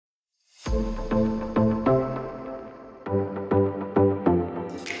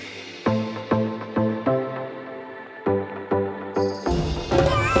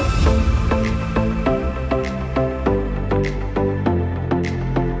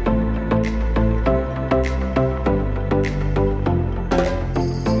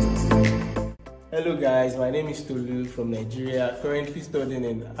guys, my name is Tolu from Nigeria, currently studying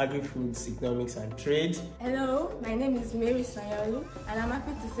in Agri-food Economics and Trade. Hello, my name is Mary Sanyalu and I'm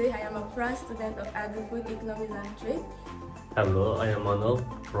happy to say I am a proud student of Agri-food Economics and Trade. Hello, I am Anil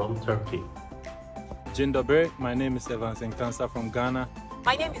from Turkey. Dzień dobry, my name is Evans Nkansa from Ghana.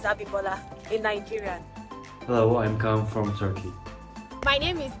 My name is Abibola, a Nigerian. Hello, I'm Kam from Turkey. My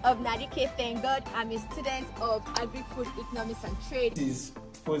name is Obnadike Thank I'm a student of Agri-food Economics and Trade. This is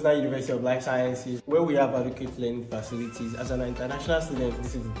Promotional University of Life Sciences, where we have adequate learning facilities. As an international student,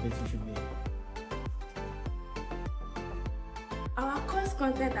 this is the place you should be. Our course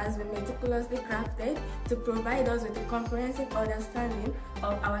content has been meticulously crafted to provide us with a comprehensive understanding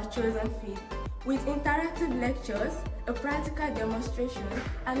of our chosen field. With interactive lectures, a practical demonstration,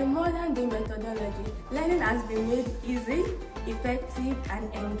 and a modern day methodology, learning has been made easy, effective,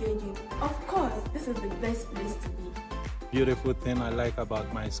 and engaging. Of course, this is the best place to be. Beautiful thing I like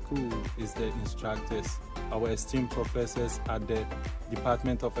about my school is the instructors. Our esteemed professors at the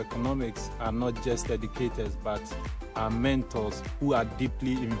Department of Economics are not just educators, but are mentors who are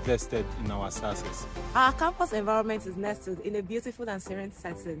deeply invested in our success. Our campus environment is nestled in a beautiful and serene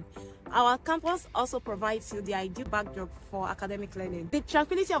setting. Our campus also provides you the ideal backdrop for academic learning. The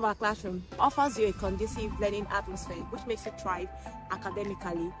tranquility of our classroom offers you a conducive learning atmosphere which makes you thrive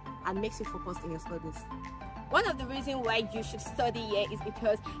academically and makes you focused in your studies. One of the reasons why you should study here is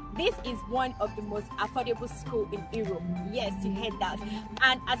because this is one of the most affordable schools in Europe. Yes, you heard that.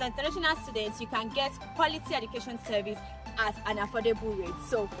 And as an international student, you can get quality education service at an affordable rate.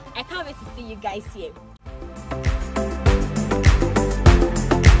 So I can't wait to see you guys here.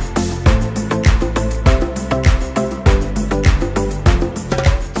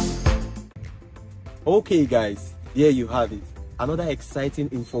 Okay guys, there you have it. Another exciting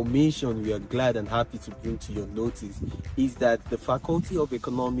information we are glad and happy to bring to your notice is that the Faculty of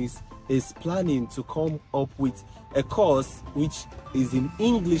Economics is planning to come up with a course which is in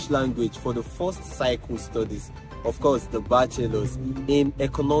English language for the first cycle studies, of course the bachelors in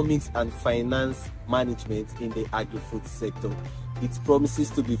Economics and Finance Management in the agri-food sector. It promises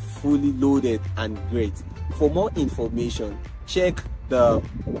to be fully loaded and great. For more information, check the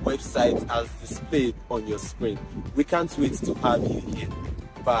website as displayed on your screen. We can't wait to have you here.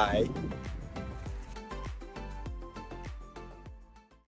 Bye.